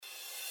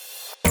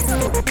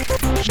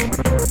Help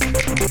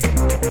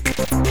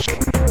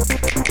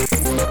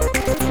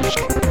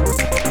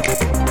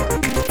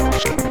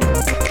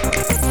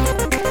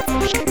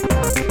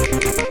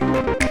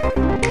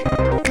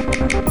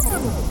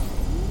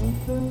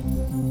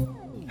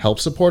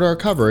support our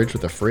coverage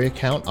with a free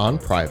account on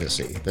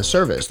Privacy, the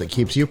service that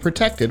keeps you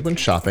protected when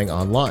shopping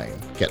online.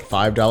 Get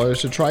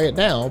 $5 to try it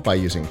now by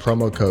using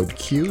promo code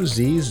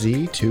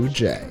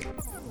QZZ2J.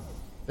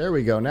 There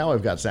we go. Now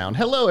I've got sound.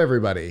 Hello,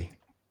 everybody.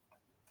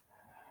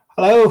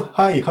 Hello.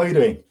 Hi. How are you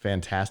doing?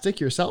 Fantastic.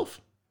 Yourself?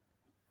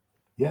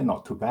 Yeah,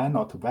 not too bad.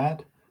 Not too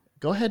bad.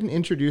 Go ahead and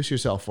introduce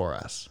yourself for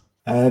us.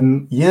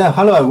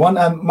 Hello, everyone.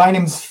 My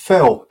name's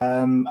Phil,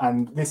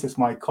 and this is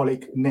my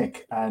colleague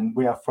Nick, and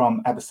we are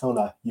from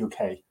Absolar,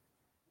 UK.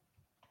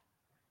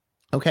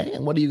 Okay,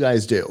 and what do you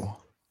guys do?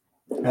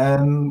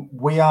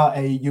 We are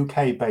a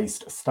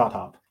UK-based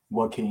startup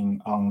working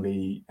on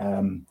the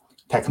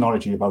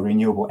technology about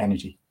renewable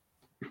energy.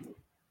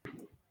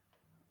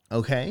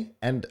 Okay,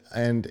 and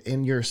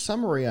in your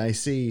summary, I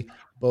see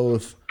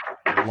both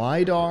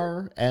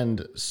LiDAR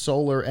and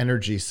solar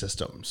energy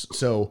systems.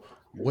 So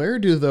where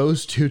do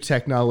those two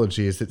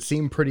technologies that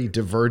seem pretty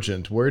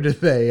divergent, where do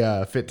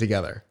they fit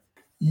together?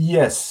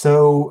 Yes,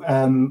 so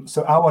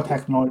our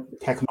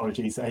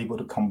technology is able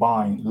to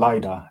combine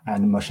LiDAR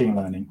and machine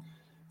learning.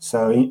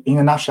 So in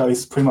a nutshell,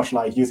 it's pretty much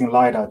like using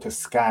LiDAR to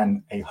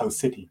scan a whole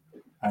city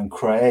and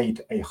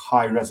create a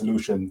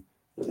high-resolution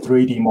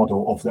 3D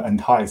model of the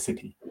entire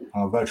city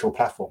on a virtual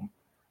platform.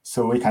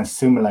 So we can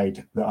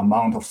simulate the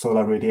amount of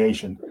solar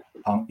radiation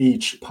on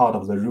each part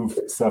of the roof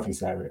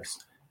surface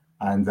areas,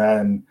 and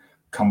then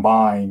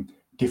combine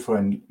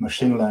different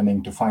machine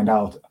learning to find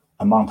out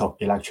amount of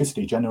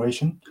electricity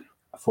generation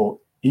for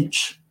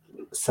each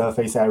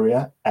surface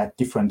area at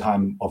different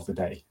time of the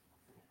day.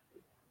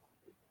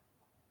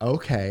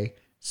 Okay,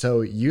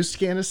 so you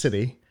scan a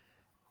city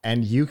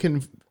and you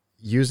can,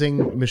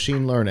 using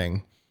machine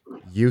learning,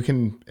 you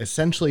can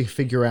essentially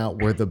figure out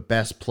where the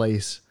best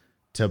place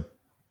to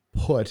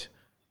put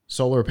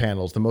solar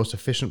panels, the most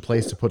efficient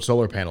place to put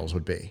solar panels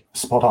would be.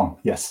 Spot on,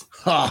 yes.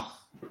 Ha!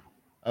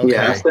 Okay.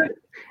 Yeah, so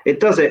it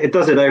does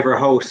it over a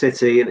whole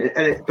city,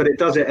 but it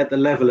does it at the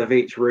level of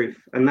each roof,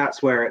 and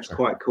that's where it's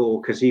quite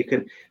cool, because you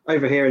can,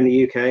 over here in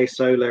the UK,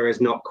 solar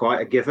is not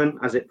quite a given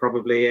as it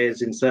probably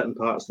is in certain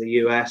parts of the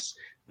US.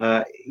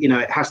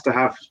 It has to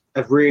have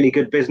a really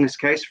good business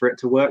case for it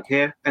to work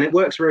here, and it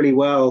works really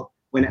well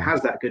when it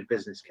has that good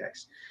business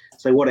case.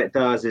 So what it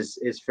does is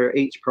for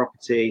each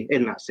property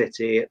in that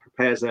city, it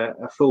prepares a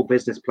full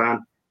business plan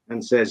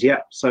and says,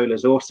 "Yep,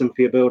 solar's awesome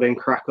for your building,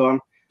 crack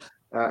on."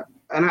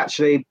 And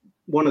actually,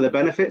 one of the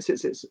benefits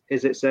is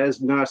it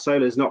says, "No,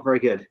 solar's not very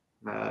good.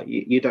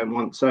 You don't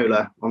want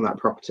solar on that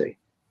property."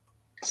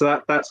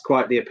 So that's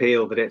quite the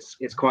appeal, that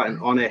it's quite an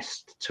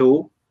honest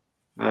tool,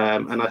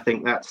 and I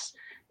think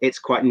it's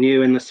quite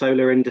new in the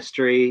solar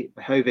industry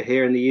over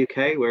here in the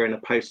UK. We're in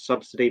a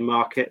post-subsidy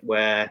market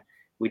where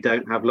we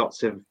don't have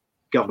lots of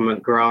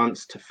government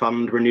grants to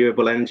fund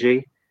renewable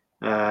energy,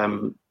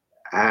 and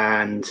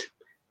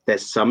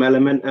there's some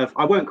element of,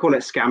 I won't call it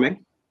scamming,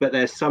 but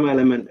there's some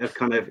element of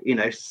kind of,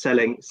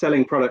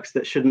 selling products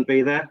that shouldn't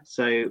be there.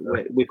 So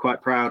we're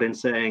quite proud in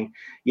saying,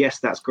 yes,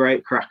 that's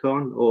great, crack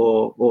on,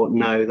 or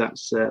no,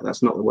 that's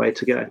not the way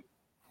to go.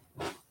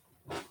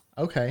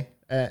 Okay,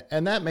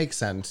 and that makes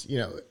sense.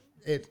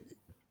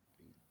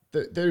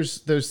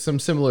 There's some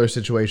similar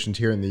situations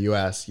here in the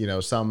U.S.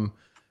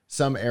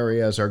 Some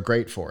areas are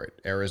great for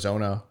it.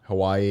 Arizona,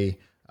 Hawaii.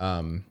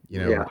 Todd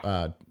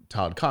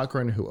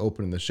Cochran, who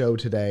opened the show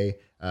today,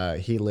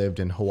 he lived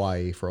in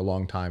Hawaii for a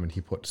long time, and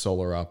he put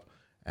solar up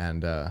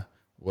and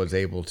was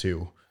able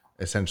to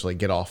essentially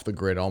get off the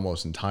grid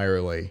almost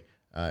entirely,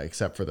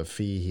 except for the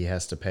fee he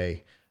has to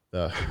pay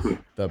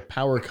the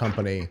power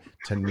company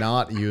to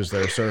not use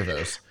their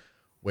service,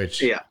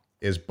 which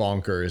is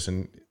bonkers.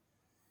 And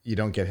you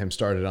don't get him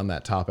started on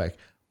that topic,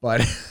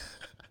 but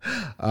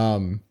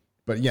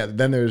yeah,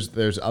 then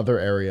there's other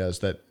areas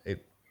that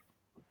it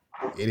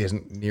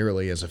isn't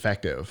nearly as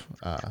effective.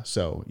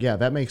 So yeah,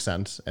 that makes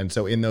sense. And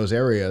so in those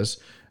areas,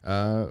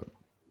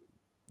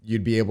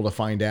 you'd be able to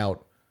find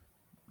out,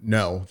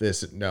 no,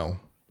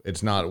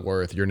 it's not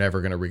worth, you're never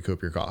going to recoup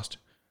your cost.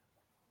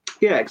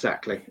 Yeah,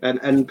 exactly.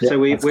 And so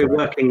we're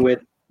working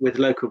with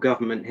local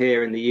government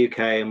here in the UK,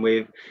 and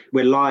we're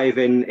live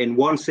in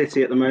one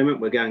city at the moment.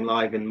 We're going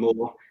live in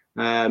more.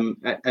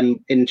 And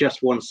in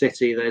just one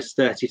city, there's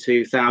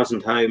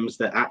 32,000 homes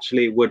that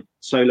actually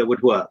solar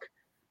would work.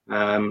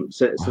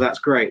 So that's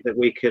great that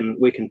we can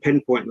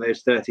pinpoint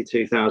those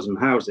 32,000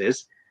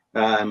 houses,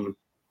 and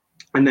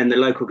then the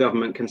local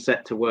government can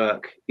set to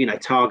work,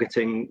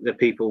 targeting the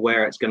people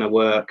where it's going to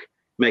work,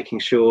 making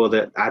sure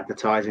that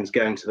advertising is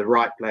going to the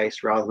right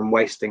place rather than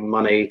wasting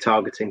money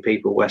targeting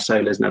people where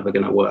solar is never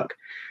going to work.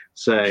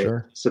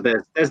 So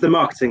there's the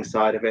marketing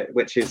side of it,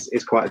 which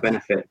is quite a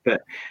benefit.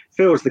 But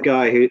Phil's the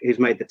guy who's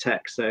made the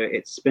tech, so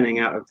it's spinning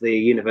out of the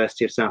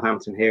University of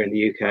Southampton here in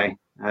the UK,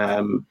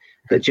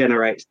 that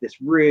generates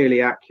this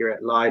really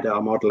accurate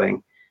LiDAR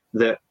modeling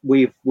that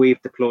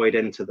we've deployed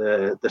into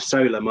the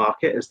solar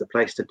market as the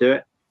place to do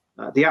it.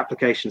 the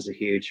applications are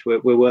huge.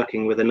 We're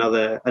working with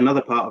another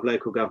part of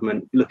local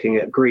government looking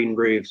at green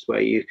roofs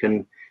where you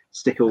can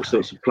stick all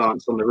sorts of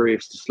plants on the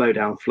roofs to slow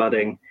down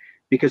flooding,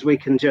 because we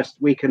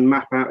can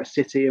map out a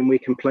city and we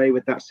can play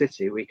with that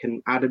city. We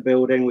can add a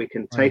building, we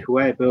can take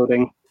away a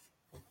building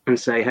and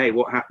say, hey,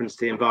 what happens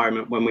to the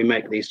environment when we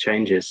make these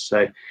changes?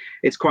 So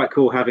it's quite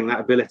cool having that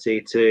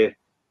ability to,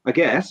 I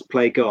guess,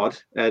 play God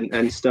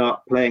and start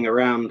playing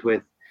around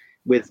with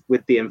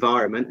the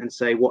environment and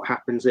say what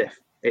happens if,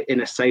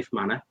 in a safe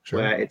manner,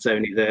 where it's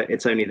only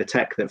the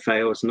tech that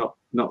fails,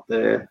 not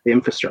the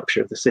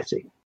infrastructure of the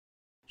city.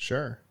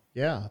 Sure.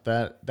 Yeah,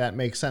 that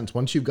makes sense.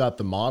 Once you've got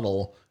the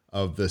model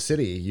of the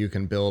city, you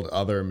can build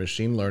other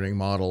machine learning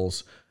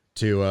models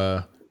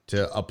to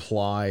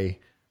apply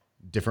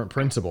different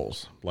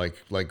principles,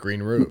 like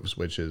green roofs,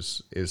 which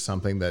is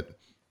something that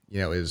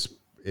is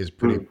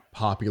pretty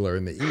popular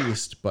in the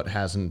East, but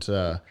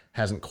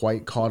hasn't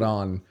quite caught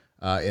on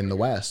in the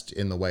West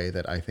in the way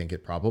that I think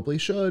it probably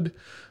should.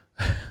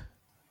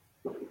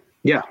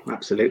 Yeah,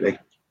 absolutely.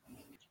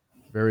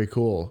 Very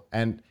cool.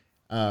 And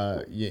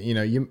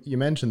you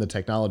mentioned the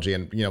technology,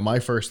 and my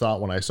first thought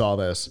when I saw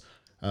this,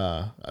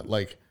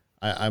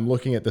 I'm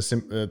looking at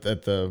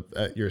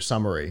at your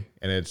summary,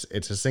 and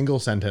it's a single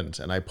sentence,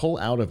 and I pull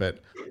out of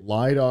it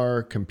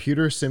LiDAR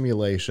computer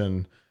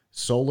simulation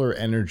solar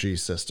energy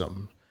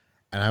system,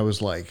 and I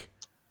was like,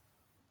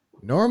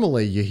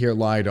 normally you hear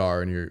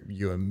LiDAR and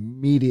you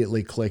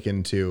immediately click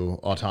into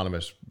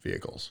autonomous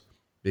vehicles,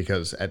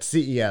 because at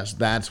CES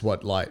that's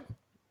what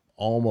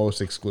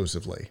almost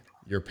exclusively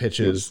your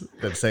pitches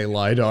that say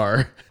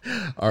LiDAR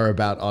are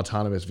about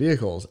autonomous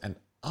vehicles, and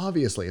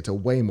obviously it's a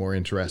way more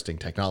interesting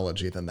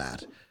technology than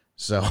that.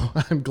 So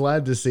I'm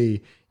glad to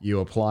see you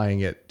applying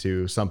it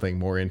to something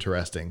more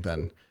interesting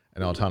than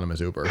an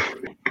autonomous Uber.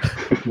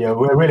 Yeah,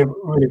 we're really,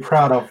 really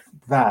proud of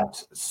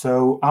that.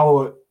 So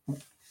our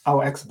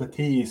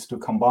expertise to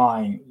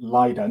combine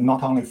LiDAR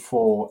not only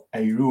for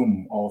a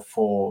room or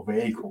for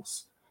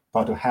vehicles,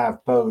 but to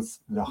have both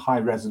the high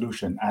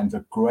resolution and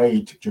the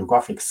great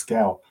geographic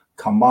scale,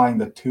 combine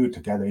the two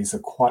together is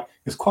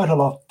quite a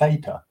lot of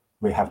data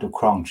we have to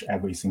crunch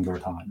every single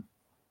time.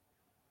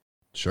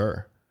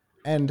 Sure.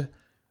 And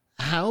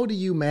how do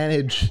you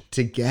manage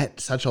to get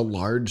such a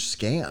large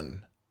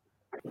scan?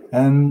 It's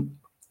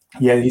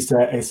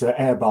an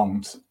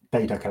airborne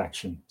data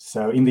collection.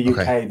 So in the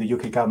UK, the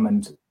UK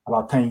government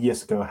about 10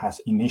 years ago has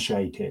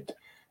initiated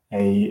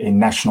a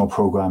national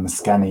program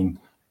scanning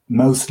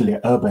mostly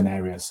urban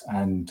areas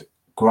and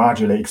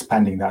gradually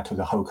expanding that to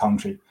the whole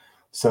country.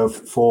 So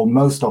for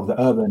most of the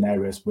urban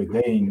areas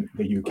within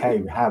the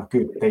UK, we have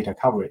good data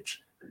coverage,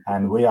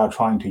 and we are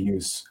trying to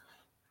use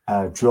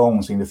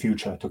drones in the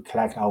future to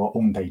collect our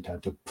own data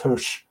to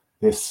push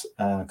this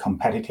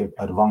competitive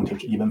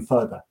advantage even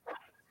further.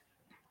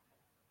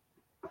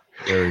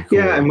 Very cool.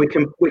 Yeah, and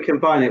we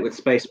combine it with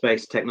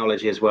space-based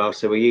technology as well.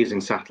 So we're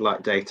using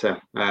satellite data,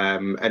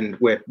 and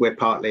we're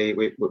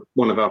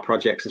one of our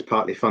projects is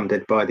partly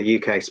funded by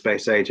the UK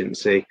Space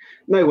Agency.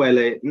 Nowhere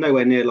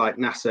near like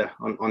NASA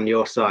on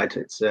your side.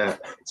 It's a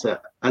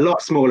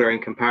lot smaller in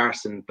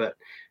comparison, but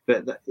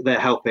they're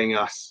helping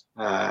us,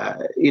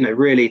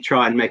 really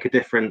try and make a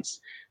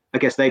difference. I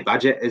guess they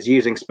budget as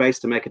using space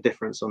to make a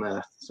difference on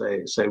Earth.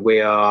 So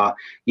we are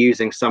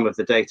using some of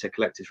the data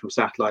collected from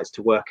satellites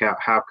to work out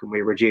how can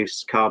we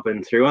reduce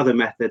carbon through other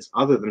methods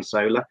other than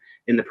solar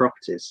in the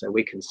properties. So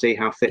we can see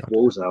how thick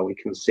walls are. We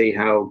can see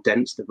how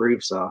dense the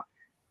roofs are.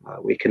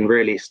 We can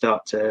really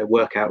start to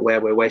work out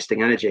where we're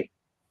wasting energy.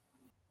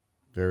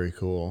 Very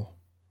cool.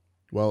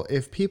 Well,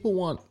 if people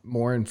want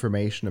more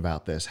information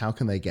about this, how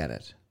can they get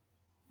it?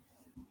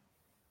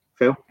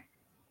 Phil?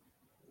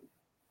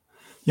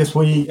 Yes,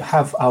 we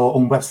have our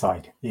own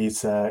website.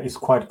 It's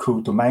quite cool.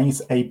 Domain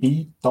is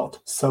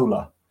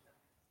ab.solar,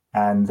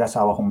 and that's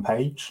our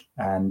homepage.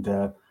 And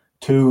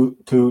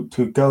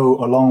to go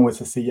along with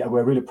the CES,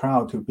 we're really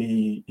proud to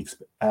be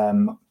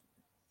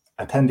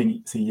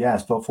attending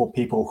CES. But for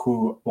people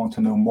who want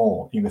to know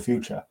more in the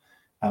future,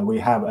 we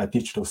have a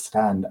digital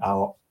stand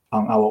on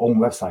our own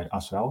website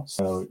as well,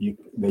 so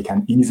they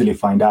can easily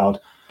find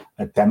out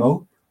a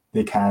demo.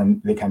 They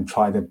can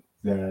try the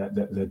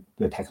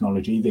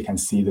technology, they can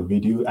see the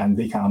video, and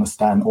they can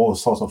understand all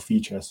sorts of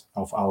features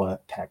of our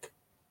tech.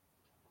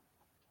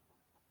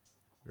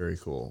 Very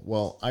cool.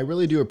 Well, I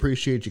really do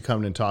appreciate you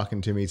coming and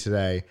talking to me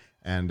today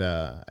and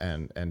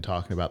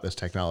talking about this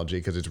technology,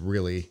 because it's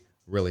really,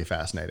 really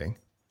fascinating.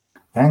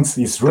 Thanks.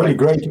 It's really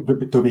great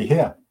to be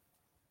here.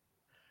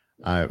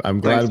 I'm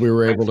glad we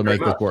were able to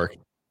make this work.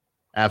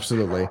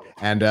 Absolutely.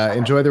 And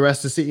enjoy the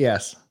rest of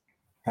CES.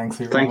 Thanks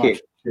very much. Thank you.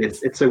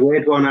 It's a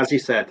weird one, as you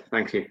said.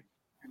 Thank you.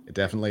 It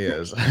definitely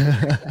is.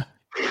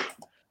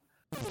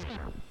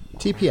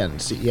 TPN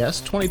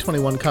CES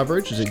 2021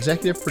 coverage is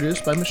executive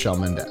produced by Michelle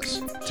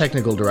Mendez.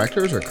 Technical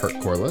directors are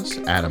Kurt Corliss,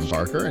 Adam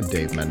Barker, and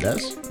Dave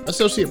Mendez.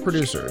 Associate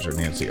producers are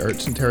Nancy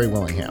Ertz and Terry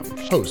Willingham.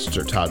 Hosts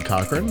are Todd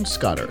Cochran,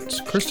 Scott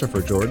Ertz,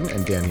 Christopher Jordan,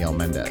 and Danielle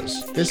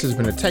Mendez. This has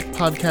been a Tech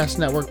Podcast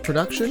Network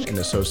production in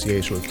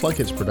association with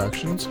Plugheads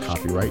Productions,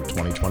 copyright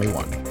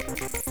 2021.